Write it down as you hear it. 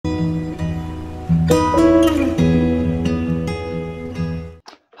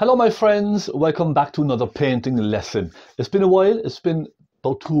Hello my friends, welcome back to another painting lesson. It's been a while, it's been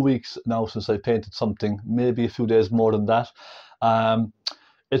about 2 weeks now since I painted something, maybe a few days more than that.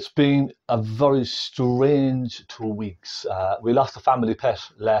 It's been a very strange 2 weeks. We lost a family pet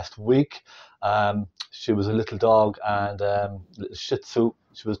last week. She was a little dog and little Shih Tzu.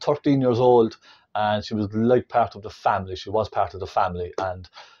 She was 13 years old and she was like part of the family. She was part of the family and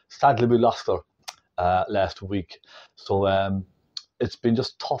sadly we lost her last week. So it's been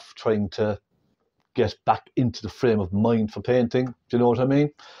just tough trying to get back into the frame of mind for painting. Do you know what I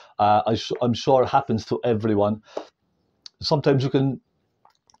mean? I'm sure it happens to everyone. Sometimes you can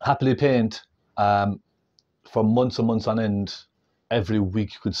happily paint for months and months on end. Every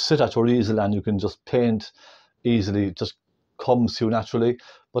week you could sit at your easel and you can just paint easily. It just comes to you naturally.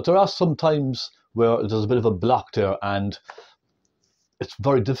 But there are some times where there's a bit of a block there and it's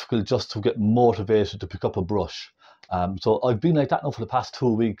very difficult just to get motivated to pick up a brush. So I've been like that now for the past 2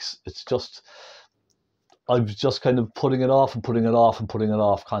 weeks. It's just, I'm just kind of putting it off and putting it off and putting it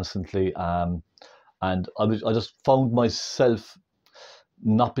off constantly. And I just found myself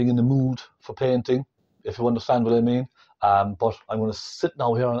not being in the mood for painting, if you understand what I mean. But I'm going to sit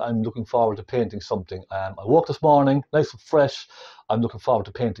now here and I'm looking forward to painting something. I woke this morning, nice and fresh. I'm looking forward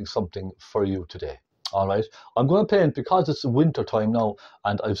to painting something for you today. All right, I'm going to paint because it's winter time now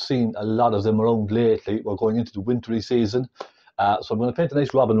and I've seen a lot of them around lately. We're going into the wintry season. So I'm going to paint a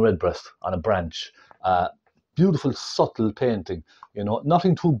nice robin redbreast on a branch. Beautiful, subtle painting, you know,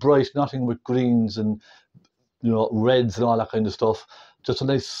 nothing too bright, nothing with greens and, you know, reds and all that kind of stuff. Just a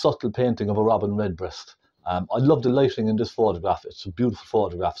nice subtle painting of a robin redbreast. I love the lighting in this photograph. It's a beautiful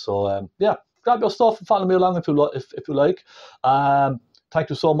photograph. So yeah, grab your stuff and follow me along if you like. Thank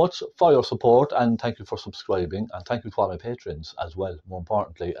you so much for your support and thank you for subscribing and thank you to all my patrons as well, more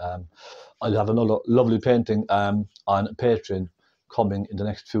importantly. I'll have another lovely painting on Patreon coming in the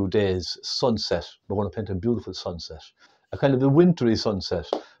next few days. Sunset. We're going to paint a beautiful sunset. A kind of a wintry sunset,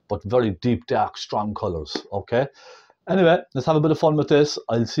 but very deep, dark, strong colours, okay? Anyway, let's have a bit of fun with this.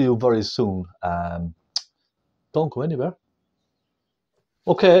 I'll see you very soon. Don't go anywhere.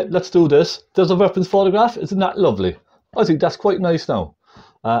 Okay, let's do this. There's a reference photograph. Isn't that lovely? I think that's quite nice now.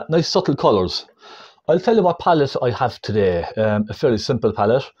 Nice subtle colours. I'll tell you what palette I have today. A fairly simple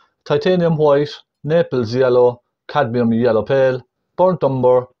palette. Titanium white, Naples yellow, cadmium yellow pale, burnt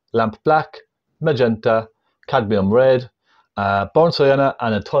umber, lamp black, magenta, cadmium red, burnt sienna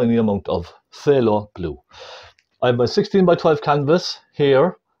and a tiny amount of phthalo blue. I have my 16 by 12 canvas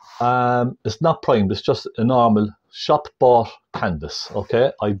here. It's not primed, it's just a normal shop bought canvas,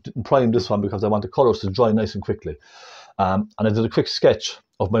 okay? I didn't prime this one because I want the colours to dry nice and quickly. And I did a quick sketch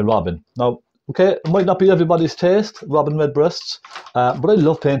of my robin. Now, okay, it might not be everybody's taste, robin redbreasts, but I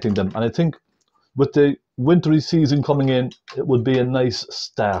love painting them. And I think with the wintry season coming in, it would be a nice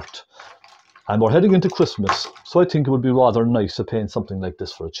start. And we're heading into Christmas, so I think it would be rather nice to paint something like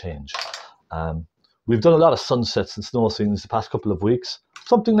this for a change. We've done a lot of sunsets and snow scenes the past couple of weeks.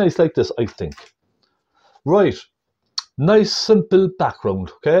 Something nice like this, I think. Right, nice simple background,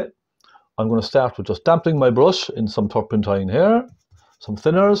 okay? I'm going to start with just damping my brush in some turpentine here, some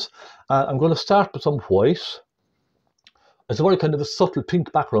thinners. I'm going to start with some white. It's a very kind of a subtle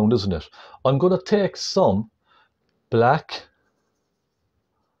pink background, isn't it? I'm going to take some black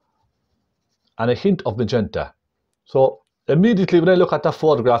and a hint of magenta. So immediately when I look at that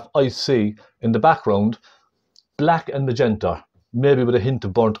photograph, I see in the background black and magenta, maybe with a hint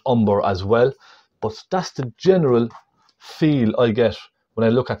of burnt umber as well. But that's the general feel I get when I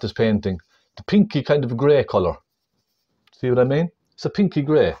look at this painting. The pinky kind of grey colour. See what I mean? It's a pinky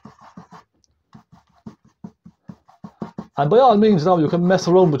grey. And by all means now you can mess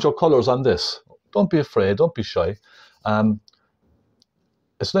around with your colours on this. Don't be afraid, don't be shy.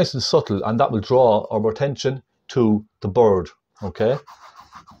 It's nice and subtle and that will draw our attention to the bird, okay?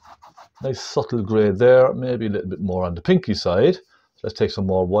 Nice subtle grey there, maybe a little bit more on the pinky side. Let's take some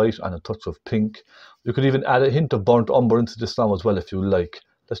more white and a touch of pink. You could even add a hint of burnt umber into this now as well if you like.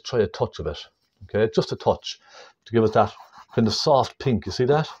 Let's try a touch of it, okay? Just a touch to give us that kind of soft pink, you see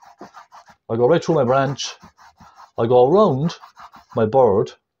that? I go right through my branch. I go around my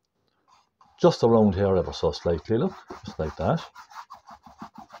bird, just around here ever so slightly, look, just like that.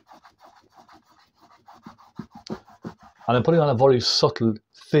 And I'm putting on a very subtle,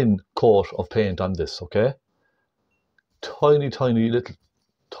 thin coat of paint on this, okay? Tiny, tiny little,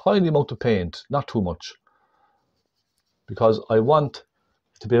 tiny amount of paint, not too much. Because I want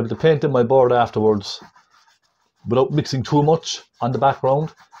to be able to paint in my bird afterwards without mixing too much on the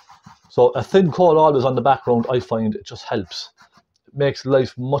background. So a thin coat always on the background, I find it just helps. It makes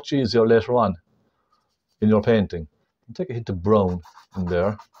life much easier later on in your painting. take a hint of brown in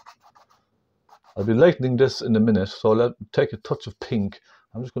there. I'll be lightening this in a minute, so I'll take a touch of pink.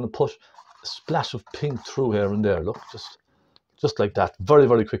 I'm just going to push a splash of pink through here and there. Look, just like that, very,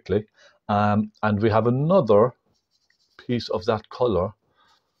 very quickly. And we have another piece of that colour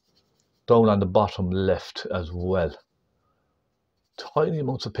down on the bottom left as well. Tiny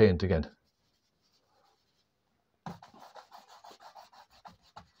amounts of paint again.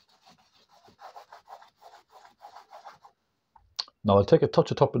 Now I'll take a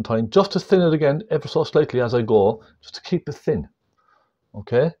touch of turpentine just to thin it again ever so slightly as I go, just to keep it thin.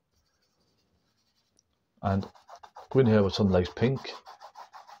 Okay? And go in here with some light pink.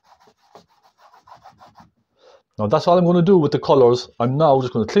 Now that's all I'm going to do with the colours. I'm now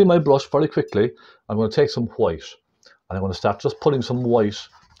just going to clean my brush very quickly. I'm going to take some white. And I'm going to start just putting some white,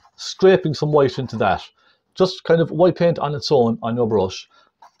 scraping some white into that. Just kind of white paint on its own on your brush.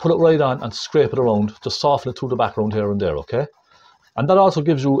 Put it right on and scrape it around. Just soften it through the background here and there, okay? And that also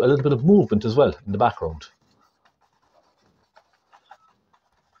gives you a little bit of movement as well in the background.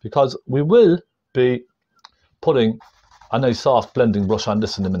 Because we will be putting a nice soft blending brush on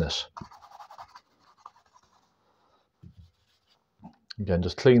this in a minute. Again,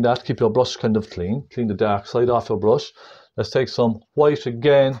 just clean that, keep your brush kind of clean. Clean the dark side off your brush. Let's take some white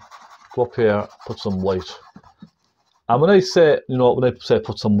again, go up here, put some white. And when I say,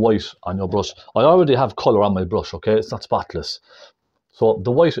 put some white on your brush, I already have colour on my brush, okay? It's not spotless. So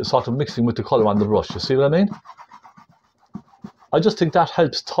the white is sort of mixing with the colour on the brush, you see what I mean? I just think that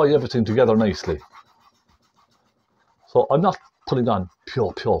helps tie everything together nicely. So I'm not putting on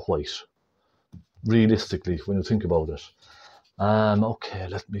pure white, realistically, when you think about it. Okay,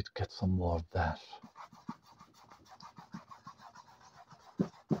 let me get some more of that.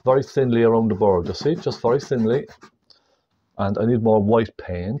 Very thinly around the bird, you see, just very thinly. And I need more white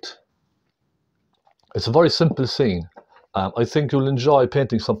paint. It's a very simple scene. I think you'll enjoy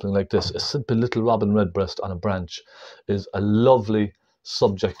painting something like this. A simple little robin redbreast on a branch is a lovely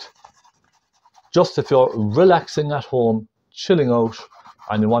subject. Just if you're relaxing at home, chilling out,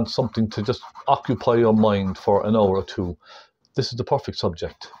 and you want something to just occupy your mind for an hour or two, this is the perfect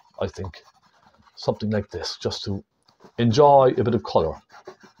subject, I think. Something like this, just to enjoy a bit of colour.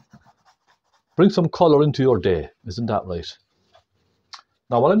 Bring some colour into your day, isn't that right?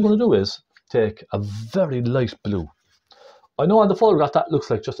 Now what I'm going to do is take a very light blue. I know on the photograph that looks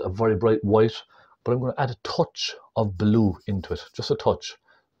like just a very bright white, but I'm going to add a touch of blue into it, just a touch.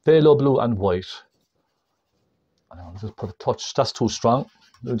 Phthalo blue and white. And I'll just put a touch, that's too strong.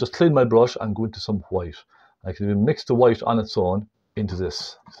 I'll just clean my brush and go into some white. I can even mix the white on its own into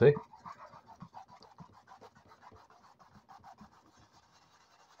this, see?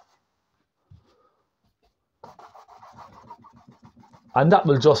 And that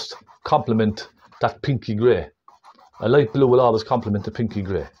will just complement that pinky grey. A light blue will always complement the pinky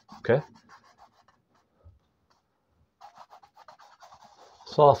grey, okay?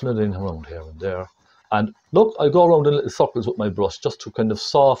 Soften it in around here and there. And look, I go around in little circles with my brush just to kind of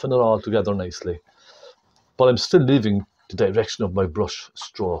soften it all together nicely. But I'm still leaving the direction of my brush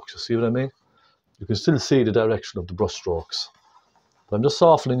strokes, you see what I mean? You can still see the direction of the brush strokes. But I'm just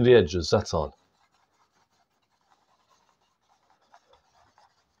softening the edges, that's all.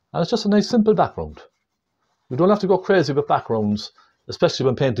 And it's just a nice simple background. You don't have to go crazy with backgrounds, especially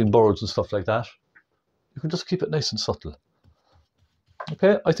when painting birds and stuff like that. You can just keep it nice and subtle.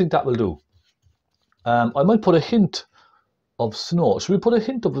 Okay, I think that will do. I might put a hint of snow. Should we put a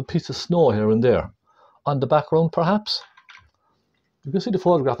hint of a piece of snow here and there on the background, perhaps? You can see the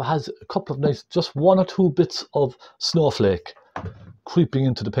photograph. It has a couple of nice, just one or two bits of snowflake creeping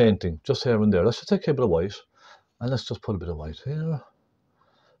into the painting, just here and there. Let's just take a bit of white, and let's just put a bit of white here.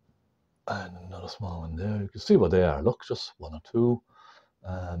 And another small one there. You can see what they are. Look, just one or two.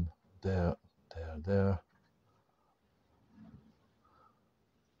 There.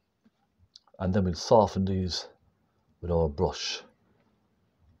 And then we'll soften these with our brush.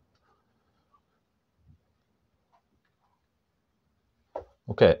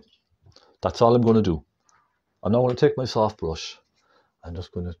 Okay, that's all I'm going to do. I'm now going to take my soft brush. I'm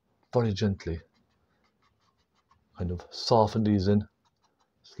just going to very gently kind of soften these in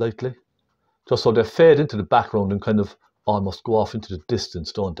slightly. Just so they fade into the background and kind of almost go off into the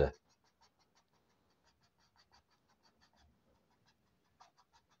distance, don't they?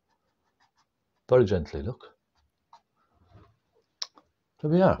 Very gently, look. There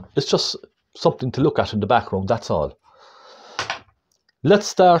we are. It's just something to look at in the background, that's all. Let's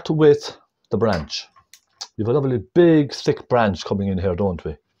start with the branch. We have a lovely big thick branch coming in here, don't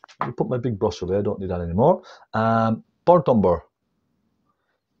we? I'll put my big brush away, I don't need that anymore. Burnt umber.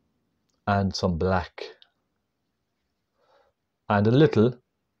 And some black. and a little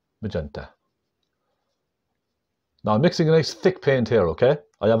magenta. Now I'm mixing a nice thick paint here, okay?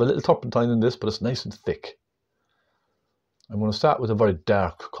 I have a little turpentine in this, but it's nice and thick. I'm going to start with a very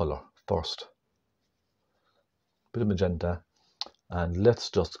dark colour first. Bit of magenta. And let's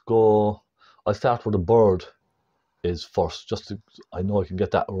just go. I'll start with a bird is first, just to, I know I can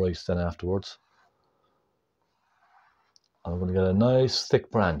get that right then afterwards. I'm going to get a nice thick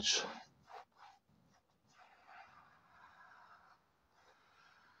branch.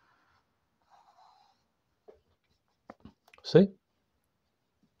 See?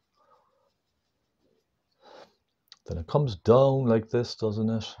 Then it comes down like this, doesn't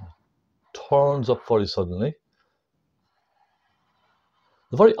it? Turns up very suddenly.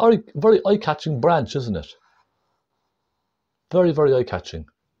 A very eye-catching branch, isn't it? Very, very eye-catching.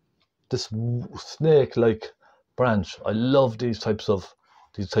 This snake-like branch. I love these types of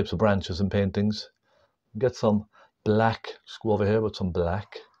branches in paintings. Get some black. Just go over here with some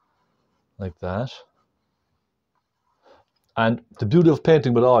black, like that. And the beauty of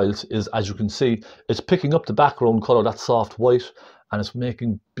painting with oils is, as you can see, it's picking up the background colour, that soft white, and it's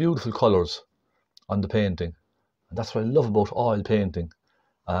making beautiful colours on the painting. And that's what I love about oil painting.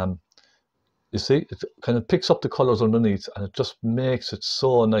 You see, it kind of picks up the colours underneath, and it just makes it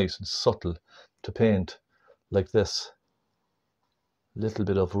so nice and subtle to paint like this. Little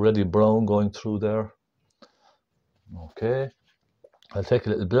bit of reddy brown going through there. Okay, I'll take a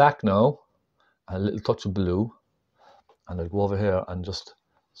little black now, and a little touch of blue, and I'll go over here and just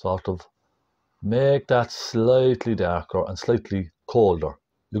sort of make that slightly darker and slightly colder.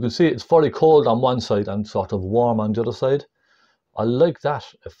 You can see it's very cold on one side and sort of warm on the other side. I like that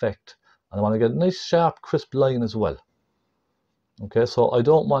effect, and I want to get a nice sharp crisp line as well. Okay, so I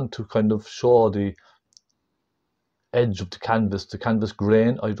don't want to kind of show the edge of the canvas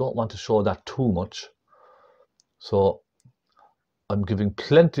grain. I don't want to show that too much. So I'm giving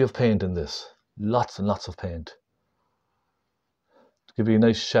plenty of paint in this, lots and lots of paint, to give you a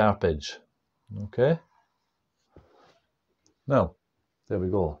nice sharp edge. Okay, now there we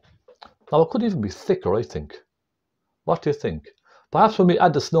go. Now it could even be thicker, I think. What do you think? Perhaps when we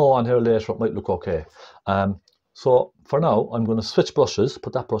add the snow on here later, it might look okay. So for now, I'm going to switch brushes,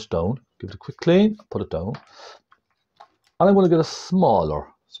 put that brush down, give it a quick clean, put it down. And I'm going to get a smaller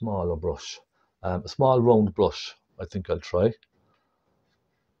brush, a small round brush, I think I'll try. And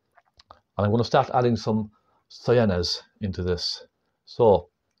I'm going to start adding some cyanas into this. So,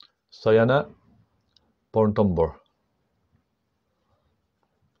 cyana, burnt umber.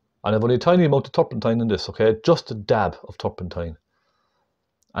 And I've only a tiny amount of turpentine in this, okay? Just a dab of turpentine.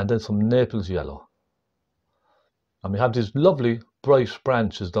 And then some Naples yellow. And we have these lovely bright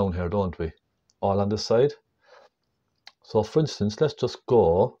branches down here, don't we? All on this side. So for instance, let's just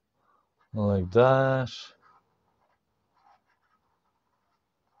go like that.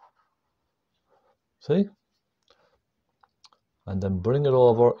 See? And then bring it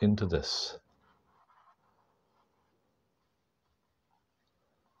over into this.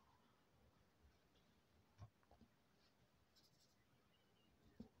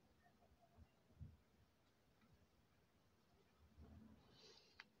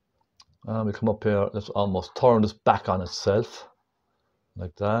 And we come up here, let's almost turn this back on itself,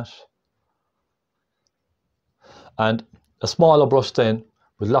 like that. And a smaller brush then,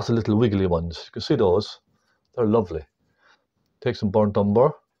 with lots of little wiggly ones. You can see those, they're lovely. Take some burnt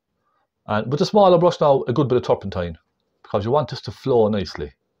umber. And with a smaller brush now, a good bit of turpentine, because you want this to flow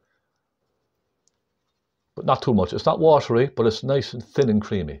nicely. But not too much. It's not watery, but it's nice and thin and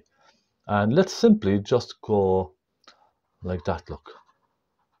creamy. And let's simply just go like that, look.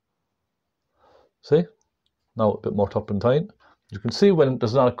 See? Now a bit more turpentine. You can see when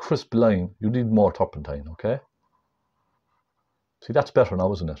there's not a crisp line, you need more turpentine, okay? See, that's better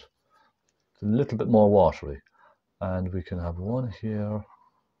now, isn't it? It's a little bit more watery. And we can have one here,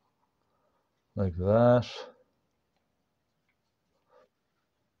 like that.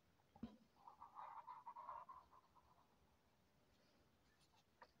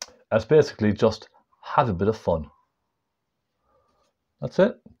 That's basically just have a bit of fun. That's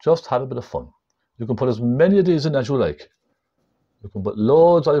it, just have a bit of fun. You can put as many of these in as you like. You can put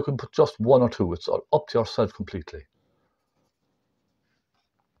loads or you can put just one or two. It's up to yourself completely.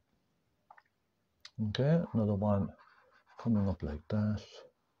 Okay, another one coming up like that.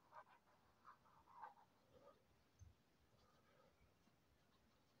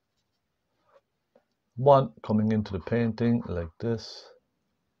 One coming into the painting like this.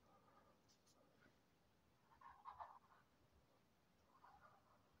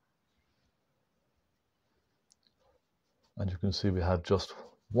 And you can see we have just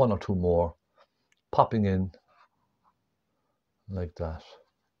one or two more popping in like that.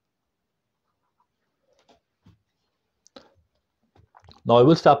 Now I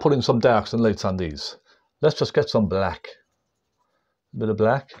will start putting some darks and lights on these. Let's just get some black, a bit of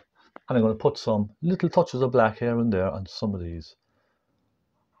black, and I'm going to put some little touches of black here and there on some of these,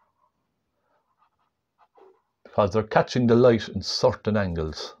 because they're catching the light in certain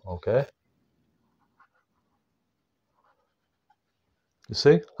angles, okay? You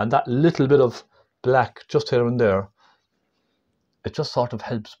see? And that little bit of black just here and there, it just sort of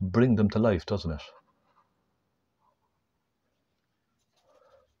helps bring them to life, doesn't it?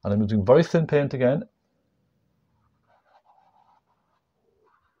 And I'm using very thin paint again.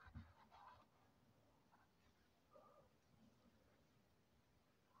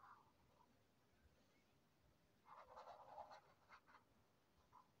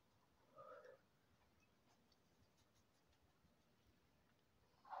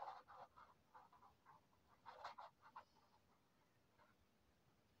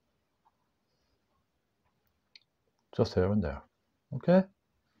 Just here and there, okay?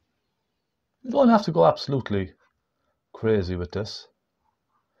 You don't have to go absolutely crazy with this.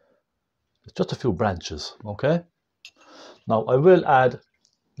 It's just a few branches, okay? Now I will add a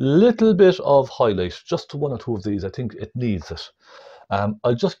little bit of highlight just to one or two of these. I think it needs it.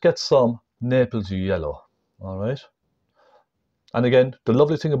 I'll just get some Naples yellow, all right? And again, the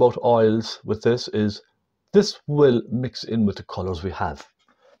lovely thing about oils with this is this will mix in with the colors we have,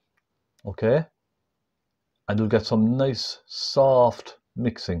 okay? And you'll get some nice soft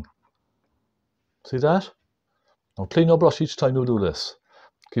mixing. See that? Now clean your brush each time you do this.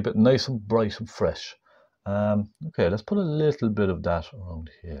 Keep it nice and bright and fresh. Okay, let's put a little bit of that around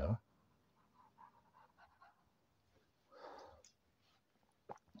here.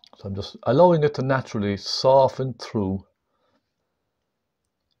 So I'm just allowing it to naturally soften through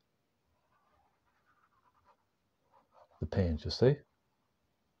the paint, you see?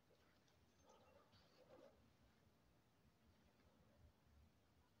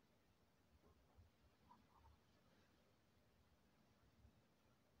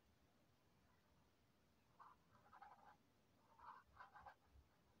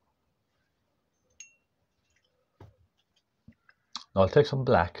 Now I'll take some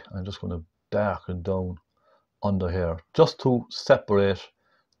black. I'm just going to darken down under here just to separate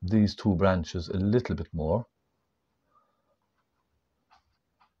these two branches a little bit more.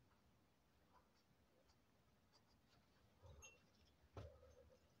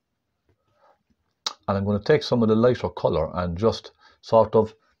 And I'm going to take some of the lighter color and just sort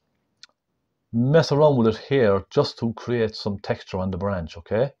of mess around with it here just to create some texture on the branch,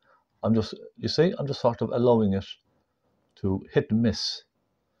 okay? I'm just, you see, I'm just sort of allowing it to hit and miss,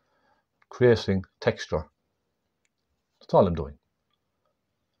 creating texture. That's all I'm doing.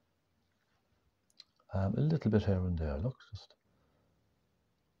 A little bit here and there, look, just.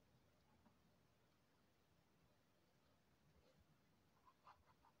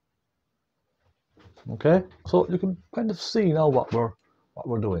 Okay, so you can kind of see now what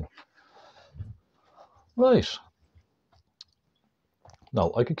we're doing. Right.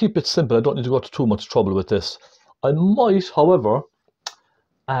 Now I can keep it simple. I don't need to go to too much trouble with this. I might, however,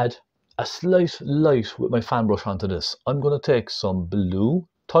 add a slight light with my fan brush onto this. I'm going to take some blue,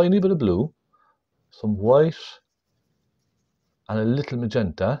 tiny bit of blue, some white, and a little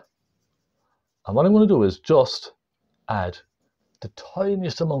magenta. And what I'm going to do is just add the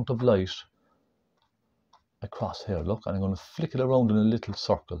tiniest amount of light across here, look, and I'm going to flick it around in a little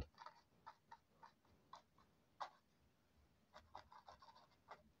circle.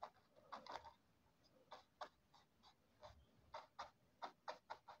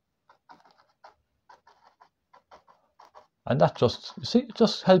 And that just, you see, it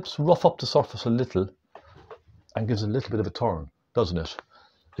just helps rough up the surface a little and gives it a little bit of a turn, doesn't it?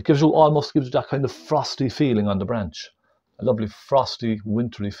 It gives you, almost gives you that kind of frosty feeling on the branch. A lovely frosty,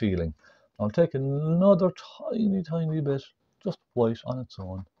 wintry feeling. I'll take another tiny bit, just white on its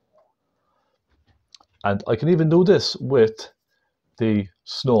own. And I can even do this with the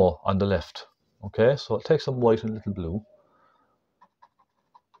snow on the left. Okay, so I'll take some white and a little blue.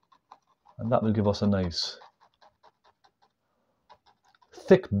 And that will give us a nice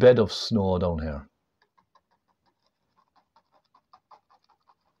thick bed of snow down here.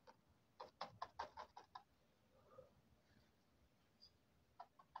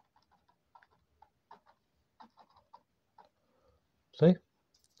 See?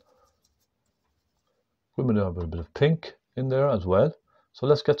 We might have a bit of pink in there as well. So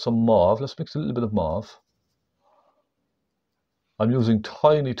let's get some mauve. Let's mix a little bit of mauve. I'm using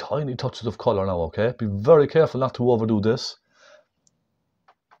tiny touches of colour now, okay? Be very careful not to overdo this.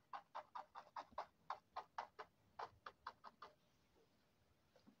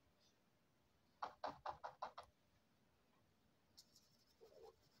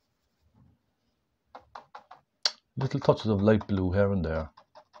 little touches of light blue here and there.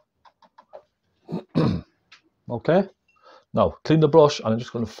 Okay, now clean the brush, and I'm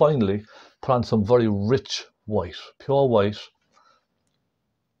just going to finally put on some very rich white, pure white.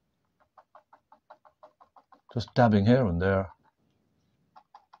 Just dabbing here and there.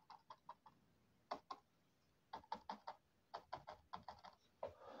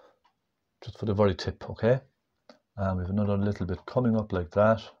 Just for the very tip, okay? And we have another little bit coming up like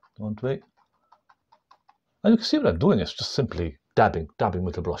that, don't we? And you can see what I'm doing, it's just simply dabbing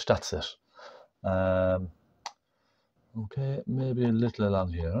with the brush, that's it. Okay, maybe a little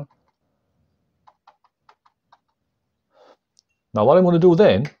along here. Now what I'm going to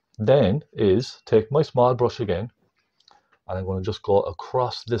do then is take my small brush again, and I'm going to just go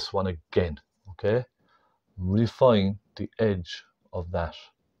across this one again, okay? Refine the edge of that.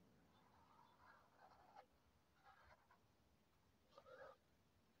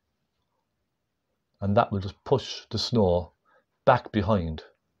 And that will just push the snow back behind.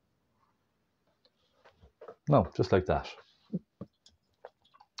 Now, just like that.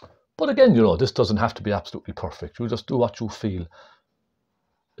 But again, you know, this doesn't have to be absolutely perfect. You just do what you feel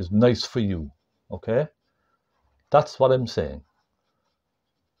is nice for you, okay? That's what I'm saying.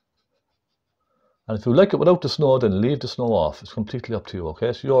 And if you like it without the snow, then leave the snow off. It's completely up to you, okay?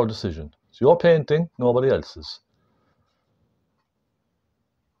 It's your decision. It's your painting, nobody else's.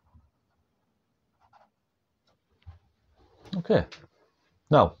 Okay.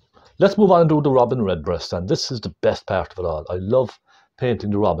 Now, let's move on and do the robin redbreast. And this is the best part of it all. I love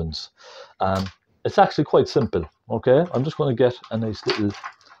painting the robins. It's actually quite simple, okay? I'm just going to get a nice little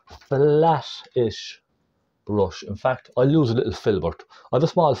flat-ish brush. In fact, I'll use a little filbert. I have a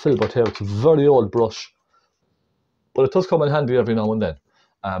small filbert here. It's a very old brush, but it does come in handy every now and then.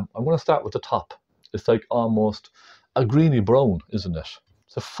 I'm going to start with the top. It's like almost a greeny brown, isn't it?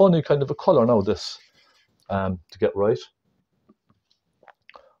 It's a funny kind of a colour now, this, to get right.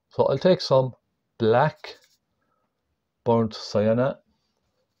 So I'll take some black burnt sienna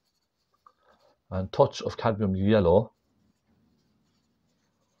and touch of cadmium yellow.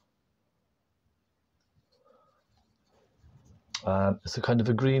 It's a kind of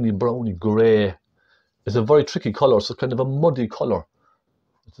a greeny, browny grey. It's a very tricky colour. It's a kind of a muddy colour.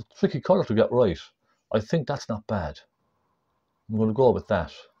 It's a tricky colour to get right. I think that's not bad. I'm going to go with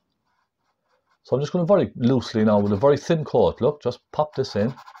that. So I'm just going to very loosely now with a very thin coat. Look, just pop this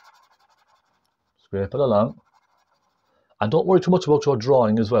in. Scrape it along. And don't worry too much about your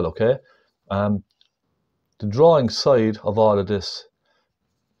drawing as well, okay? The drawing side of all of this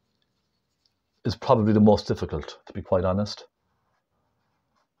is probably the most difficult, to be quite honest.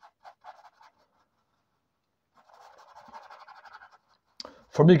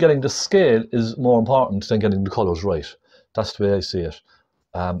 For me, getting the scale is more important than getting the colours right. That's the way I see it.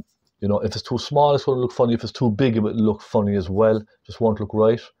 You know, if it's too small, it's going to look funny. If it's too big, it will look funny as well. Just won't look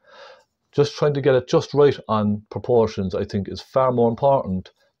right. Just trying to get it just right on proportions, I think, is far more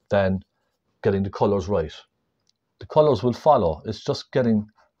important than getting the colours right. The colours will follow. It's just getting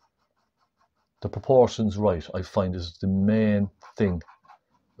the proportions right, I find, is the main thing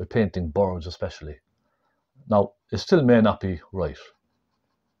with painting birds especially. Now, it still may not be right,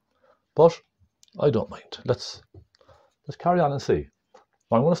 but I don't mind. Let's carry on and see.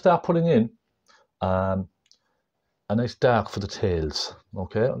 I'm going to start putting in a nice dark for the tails.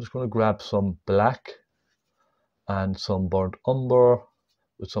 Okay, I'm just going to grab some black and some burnt umber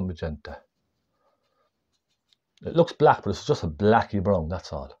with some magenta. It looks black, but it's just a blacky brown,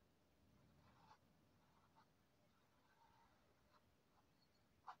 that's all.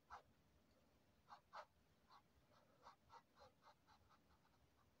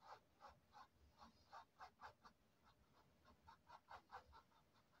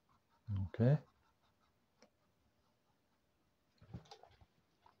 Okay.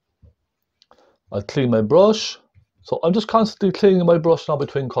 I'll clean my brush. So I'm just constantly cleaning my brush now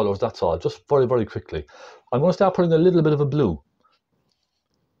between colours, that's all, just very, very quickly. I'm going to start putting a little bit of a blue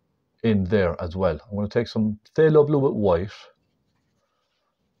in there as well. I'm going to take some phthalo blue with white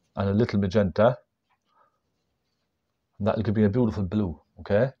and a little magenta. And that'll give me a beautiful blue,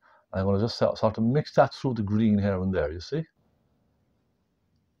 okay? And I'm going to just sort of mix that through the green here and there, you see?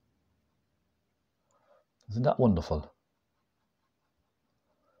 Isn't that wonderful?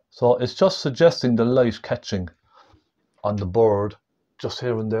 So it's just suggesting the light catching on the bird just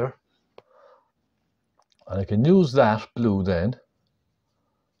here and there. And I can use that blue then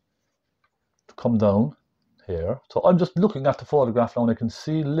to come down here. So I'm just looking at the photograph now and I can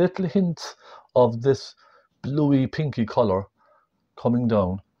see little hints of this bluey pinky colour coming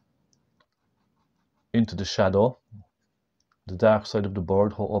down into the shadow, the dark side of the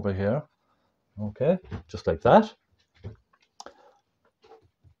bird over here. Okay, just like that.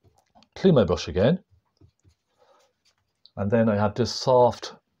 clean my brush again. And then I have this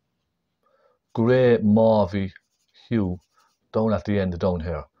soft grey mauvey hue down at the end down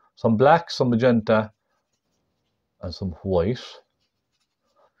here. Some black, some magenta, and some white.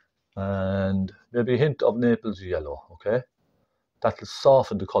 And maybe a hint of Naples yellow, okay? That will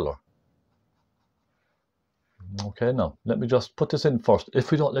soften the colour. Okay, now, let me just put this in first.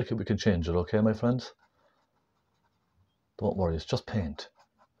 If we don't like it, we can change it, okay, my friends? Don't worry, it's just paint.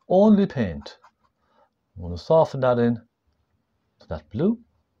 Only paint. I'm going to soften that in to that blue.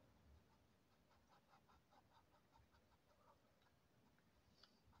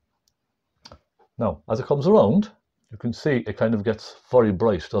 Now, as it comes around, you can see it kind of gets very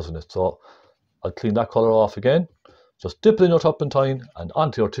bright, doesn't it? So I'll clean that colour off again. Just dip it in your turpentine and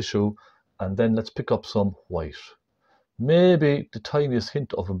onto your tissue, and then let's pick up some white. Maybe the tiniest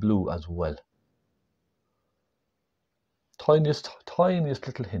hint of a blue as well. Tiniest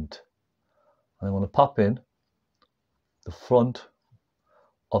little hint. And I'm going to pop in the front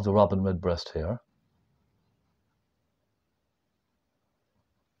of the robin redbreast here.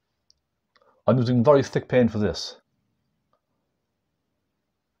 I'm using very thick paint for this.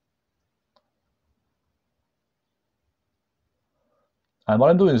 And what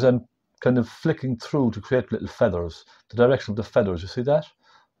I'm doing is I'm kind of flicking through to create little feathers, the direction of the feathers, you see that?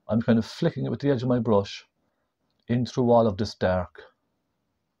 I'm kind of flicking it with the edge of my brush in through all of this dark.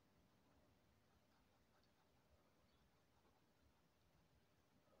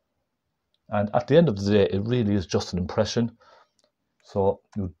 And at the end of the day, it really is just an impression. So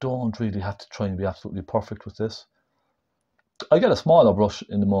you don't really have to try and be absolutely perfect with this. I get a smaller brush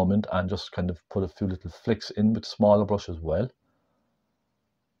in the moment and just kind of put a few little flicks in with the smaller brush as well.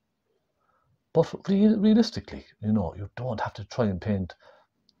 But realistically, you know, you don't have to try and paint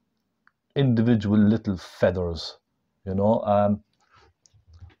individual little feathers, you know.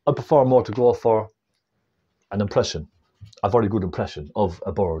 I prefer more to go for an impression, a very good impression of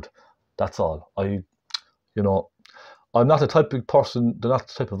a bird. That's all. I'm not the type of person, not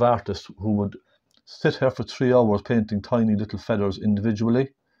the type of artist who would sit here for 3 hours painting tiny little feathers individually.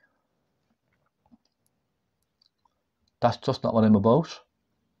 That's just not what I'm about.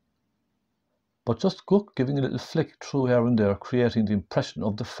 But just giving a little flick through here and there, creating the impression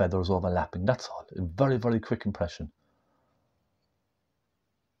of the feathers overlapping. That's all. A very, very quick impression.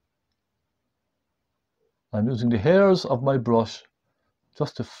 I'm using the hairs of my brush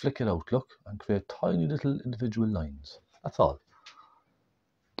just to flick it out, look, and create tiny little individual lines. That's all.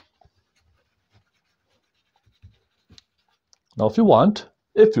 Now, if you want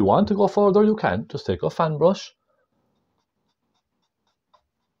to go further, you can. Just take a fan brush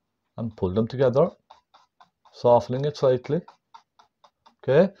and pull them together, softening it slightly.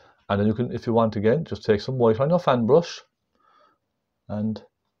 Okay, and then you can, if you want again, just take some white on your fan brush and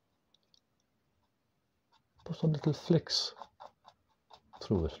put some little flicks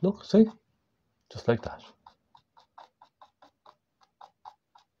through it. Look, see? Just like that.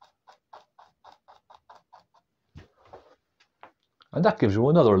 And that gives you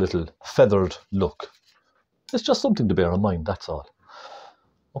another little feathered look. It's just something to bear in mind, that's all.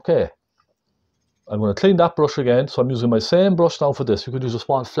 Okay, I'm going to clean that brush again. So I'm using my same brush now for this. You could use a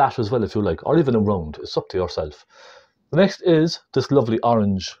small flat as well if you like, or even a round. It's up to yourself. The next is this lovely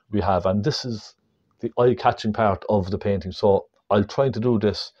orange we have, and this is the eye-catching part of the painting. So I'll try to do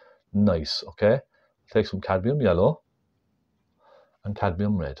this nice, okay? Take some cadmium yellow and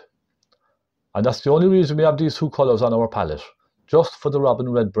cadmium red. And that's the only reason we have these two colours on our palette. Just for the robin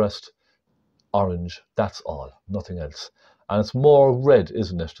redbreast orange, that's all, nothing else. And it's more red,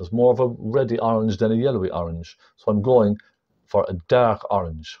 isn't it? There's more of a reddy orange than a yellowy orange. So I'm going for a dark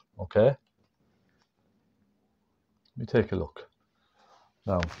orange, okay? Let me take a look.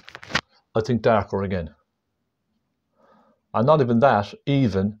 Now, I think darker again. And not even that,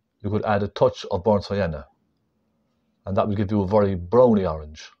 even you could add a touch of burnt sienna. And that will give you a very browny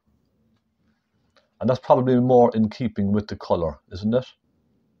orange. And that's probably more in keeping with the colour, isn't it?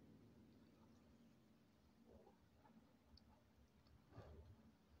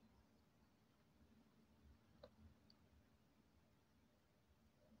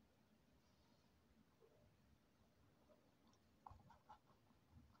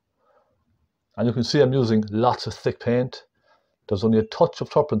 And you can see I'm using lots of thick paint. There's only a touch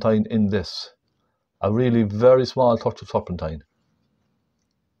of turpentine in this. A really very small touch of turpentine.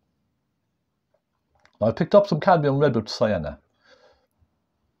 Now I picked up some cadmium red with sienna.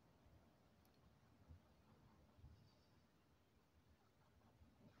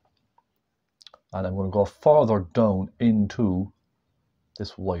 And I'm going to go further down into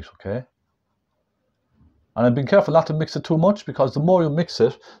this white, okay? And I'm being careful not to mix it too much, because the more you mix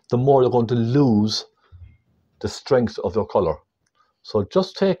it, the more you're going to lose the strength of your colour. So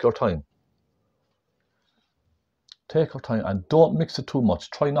just take your time. Take your time and don't mix it too much.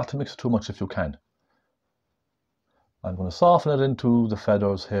 Try not to mix it too much if you can. I'm going to soften it into the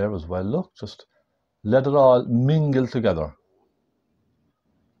feathers here as well. Look, just let it all mingle together.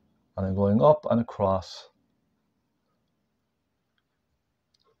 And I'm going up and across,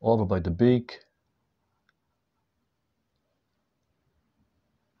 over by the beak.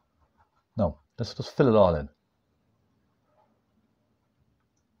 Now, let's just fill it all in.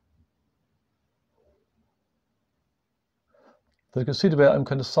 So you can see the way I'm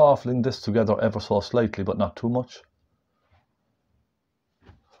kind of softening this together ever so slightly, but not too much.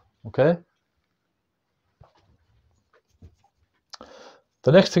 Okay.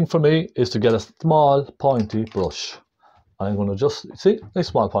 The next thing for me is to get a small pointy brush. I'm going to just, see, a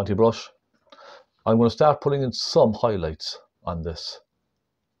small pointy brush. I'm going to start putting in some highlights on this.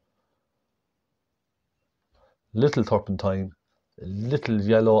 Little turpentine, a little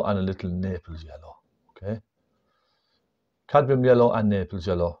yellow and a little Naples yellow. Okay. Cadmium yellow and Naples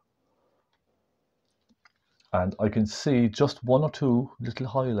yellow. And I can see just one or two little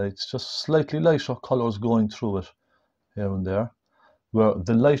highlights, just slightly lighter colours going through it here and there, where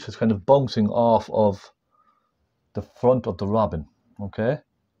the light is kind of bouncing off of the front of the robin. Okay.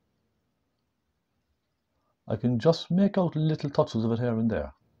 I can just make out little touches of it here and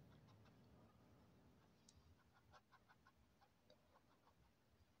there.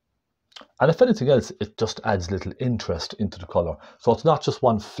 And if anything else, it just adds little interest into the colour. So it's not just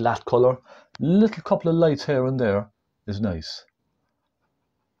one flat colour. Little couple of lights here and there is nice.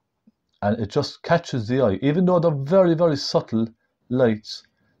 And it just catches the eye. Even though they're very, very subtle lights,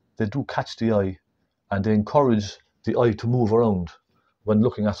 they do catch the eye. And they encourage the eye to move around when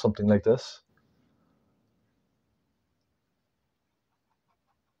looking at something like this.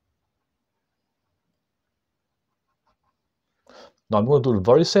 Now I'm going to do the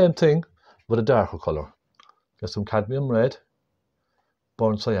very same thing with a darker colour. Get some cadmium red,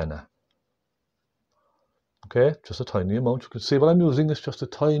 burnt sienna. Okay, just a tiny amount. You can see what I'm using is just the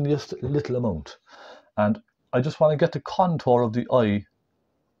tiniest little amount. And I just want to get the contour of the eye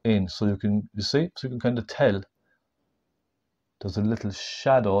in, so you can, so you can kind of tell there's a little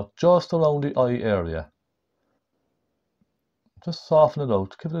shadow just around the eye area. Just soften it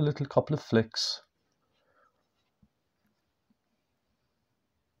out, give it a little couple of flicks.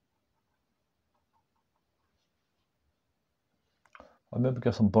 I'll maybe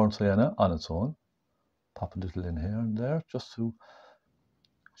get some burnt sienna on its own. Pop a little in here and there, just to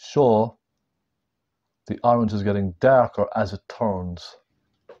show the orange is getting darker as it turns.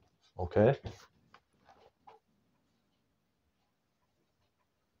 Okay.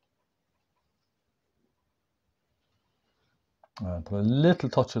 And put a little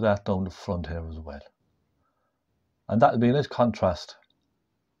touch of that down the front here as well. And that'll be a nice contrast,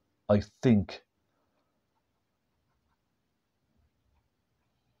 I think.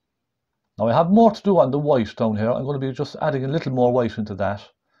 Now I have more to do on the white down here. I'm going to be just adding a little more white into that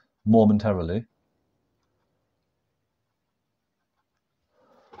momentarily.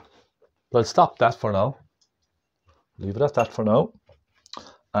 But I'll stop that for now. Leave it at that for now.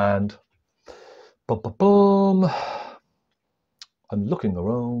 And boom, boom, boom. I'm looking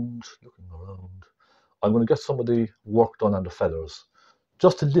around. I'm going to get some of the work done on the feathers.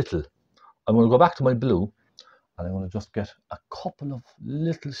 Just a little. I'm going to go back to my blue. And I'm going to just get a couple of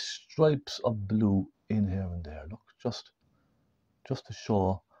little stripes of blue in here and there. Look, just to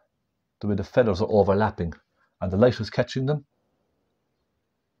show the way the feathers are overlapping and the light is catching them.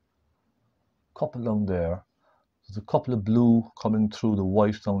 Couple down there. There's a couple of blue coming through the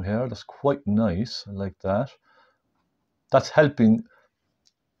white down here. That's quite nice. I like that. That's helping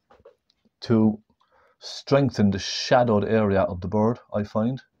to strengthen the shadowed area of the bird, I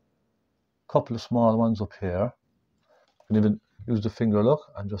find. Couple of small ones up here. You can even use the finger, look,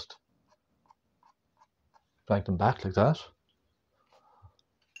 and just drag them back like that.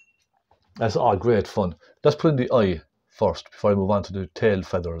 That's all great fun. Let's put in the eye first before I move on to the tail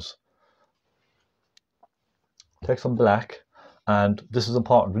feathers. Take some black, and this is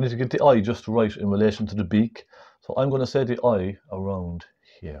important. We need to get the eye just right in relation to the beak. So I'm going to say the eye around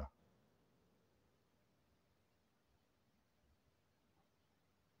here.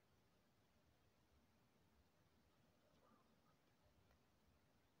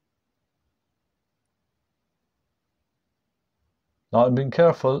 Now I'm being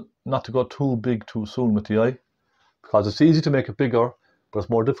careful not to go too big too soon with the eye, because it's easy to make it bigger, but it's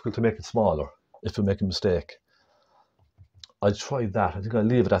more difficult to make it smaller if you make a mistake. I'll try that. I think I'll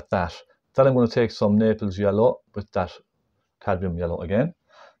leave it at that. Then I'm going to take some Naples yellow with that cadmium yellow again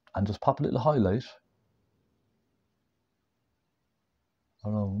and just pop a little highlight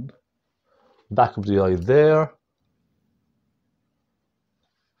around the back of the eye there.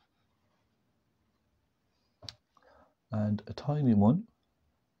 And a tiny one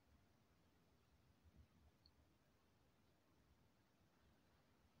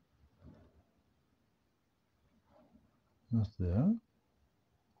just there.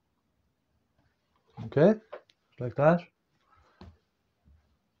 Okay, like that.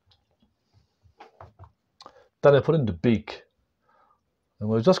 Then I put in the beak. And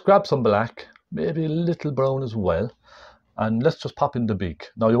we'll just grab some black, maybe a little brown as well. And let's just pop in the beak.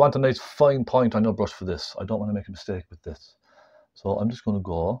 Now you want a nice fine point on your brush for this. I don't want to make a mistake with this. So I'm just going to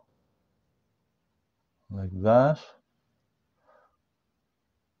go like that.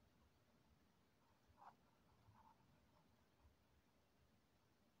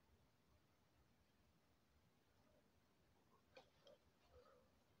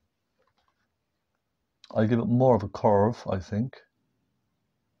 I'll give it more of a curve, I think.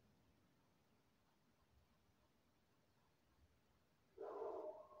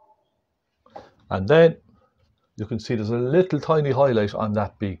 And then you can see there's a little tiny highlight on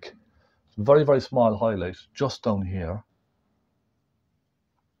that beak. Very, very small highlight just down here.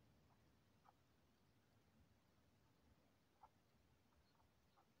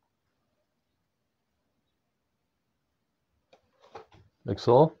 Like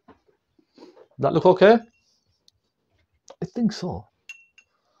so. That look okay? I think so.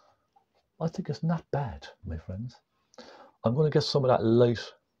 I think it's not bad, my friends. I'm going to get some of that light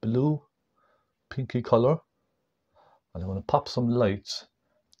blue, pinky color. And I'm going to pop some lights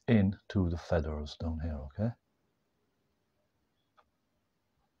into the feathers down here, okay?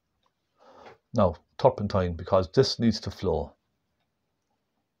 Now, turpentine, because this needs to flow.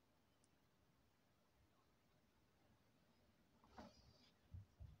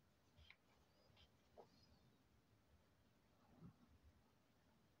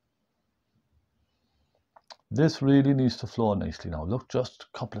 This really needs to flow nicely now. Look, just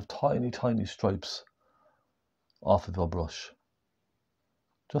a couple of tiny, tiny stripes off of your brush.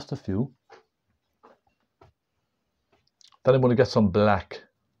 Just a few. Then I'm going to get some black.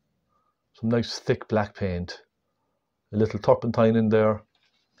 Some nice thick black paint. A little turpentine in there.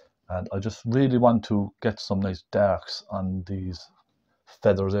 And I just really want to get some nice darks on these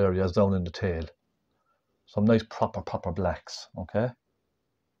feathers areas down in the tail. Some nice proper blacks, okay?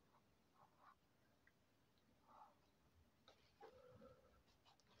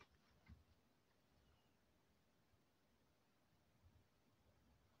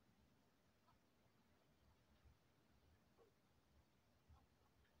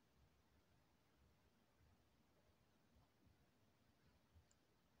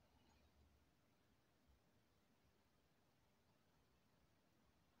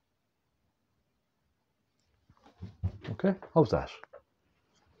 Okay, how's that?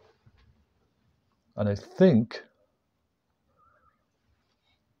 And I think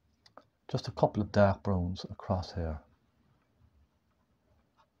just a couple of dark browns across here.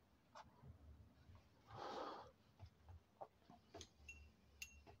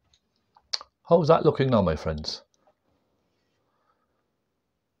 How's that looking now, my friends?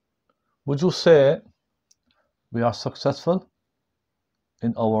 Would you say we are successful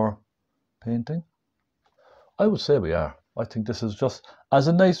in our painting? I would say we are. I think this is just, as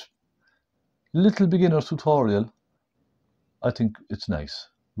a nice little beginner's tutorial, I think it's nice.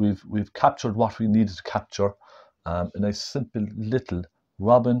 We've captured what we needed to capture. A nice simple little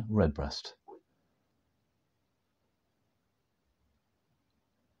robin redbreast.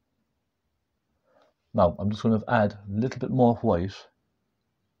 Now I'm just going to add a little bit more white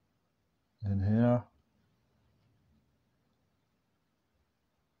in here.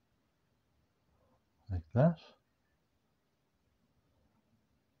 Like that.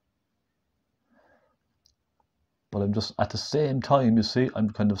 But I'm just, at the same time, you see, I'm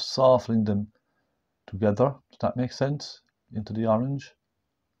kind of softening them together. Does that make sense? Into the orange.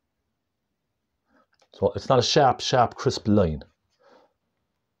 So it's not a sharp, crisp line.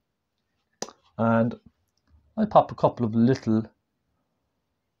 And I pop a couple of little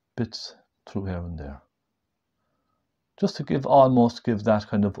bits through here and there. Just to almost give that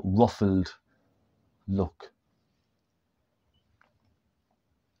kind of ruffled look.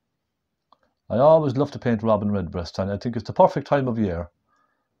 I always love to paint robin redbreast, and I think it's the perfect time of year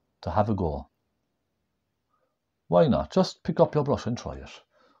to have a go. Why not? Just pick up your brush and try it.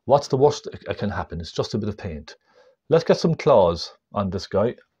 What's the worst that can happen? It's just a bit of paint. Let's get some claws on this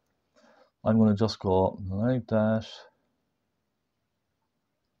guy. I'm going to just go like that.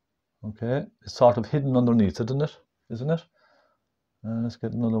 Okay, it's sort of hidden underneath, isn't it? Isn't it? Let's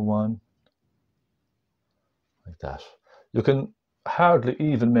get another one like that. You can hardly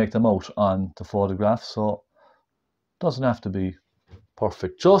even make them out on the photograph, so it doesn't have to be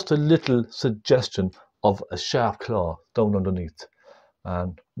perfect. Just a little suggestion of a sharp claw down underneath,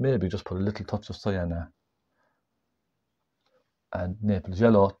 and maybe just put a little touch of sienna and Naples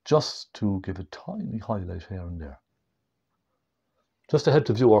yellow just to give a tiny highlight here and there, just to help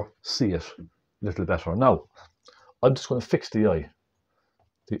the viewer see it a little better. Now I'm just going to fix the eye.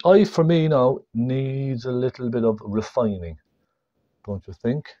 The eye for me now needs a little bit of refining, don't you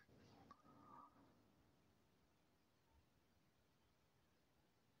think?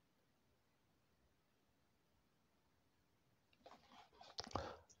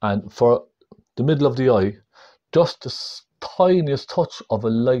 And for the middle of the eye, just the tiniest touch of a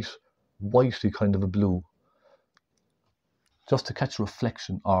light whitey kind of a blue, just to catch a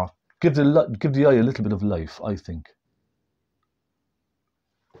reflection or give the eye a little bit of life, I think.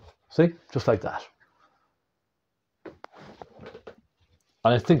 See, just like that.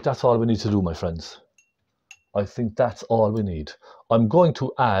 And I think that's all we need to do, my friends. I think that's all we need. I'm going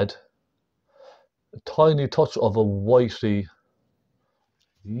to add a tiny touch of a whitey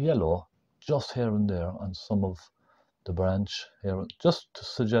yellow just here and there on some of the branch here, just to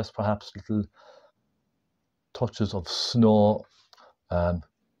suggest perhaps little touches of snow,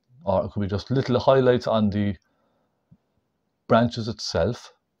 or it could be just little highlights on the branches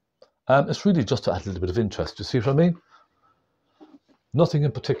itself. It's really just to add a little bit of interest. You see what I mean? Nothing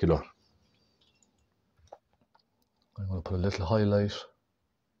in particular. I'm going to put a little highlight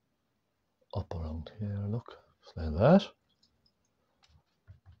up around here, look, just like that.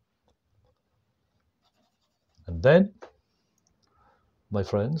 And then, my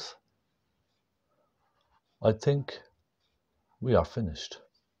friends, I think we are finished.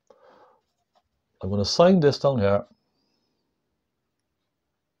 I'm going to sign this down here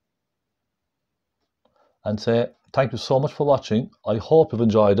and say thank you so much for watching. I hope you've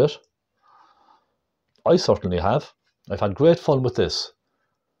enjoyed it. I certainly have. I've had great fun with this.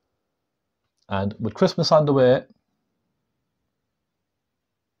 And with Christmas on the way,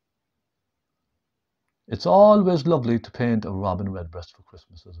 it's always lovely to paint a robin redbreast for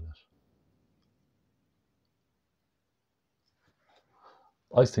Christmas, isn't it?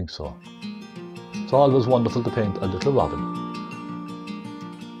 I think so. It's always wonderful to paint a little robin.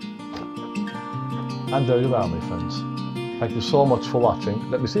 And there you are, my friends. Thank you so much for watching.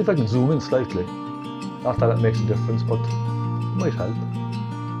 Let me see if I can zoom in slightly. Not that it makes a difference, but it might help.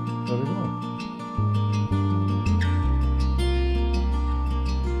 There we go.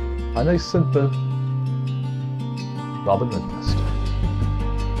 A nice simple robin redbreast.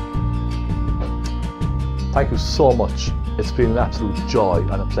 Thank you so much. It's been an absolute joy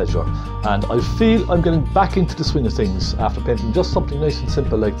and a pleasure, and I feel I'm getting back into the swing of things after painting just something nice and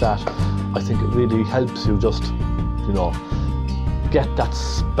simple like that. I think it really helps you just, you know, get that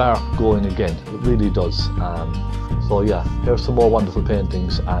spark going again. It really does. So yeah, here's some more wonderful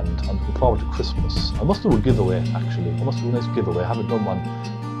paintings, and I'm looking forward to Christmas. I must do a giveaway actually. I must do a nice giveaway. I haven't done one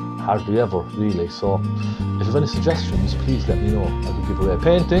hardly ever really, so if you have any suggestions, please let me know. I could give away a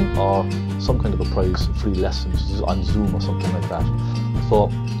painting or some kind of a prize, free lessons on Zoom or something like that.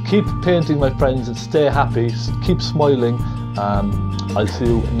 So keep painting, my friends, and stay happy, keep smiling. I'll see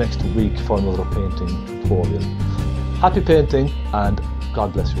you next week for another painting tutorial. Happy painting, and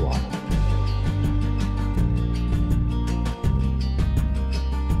God bless you all.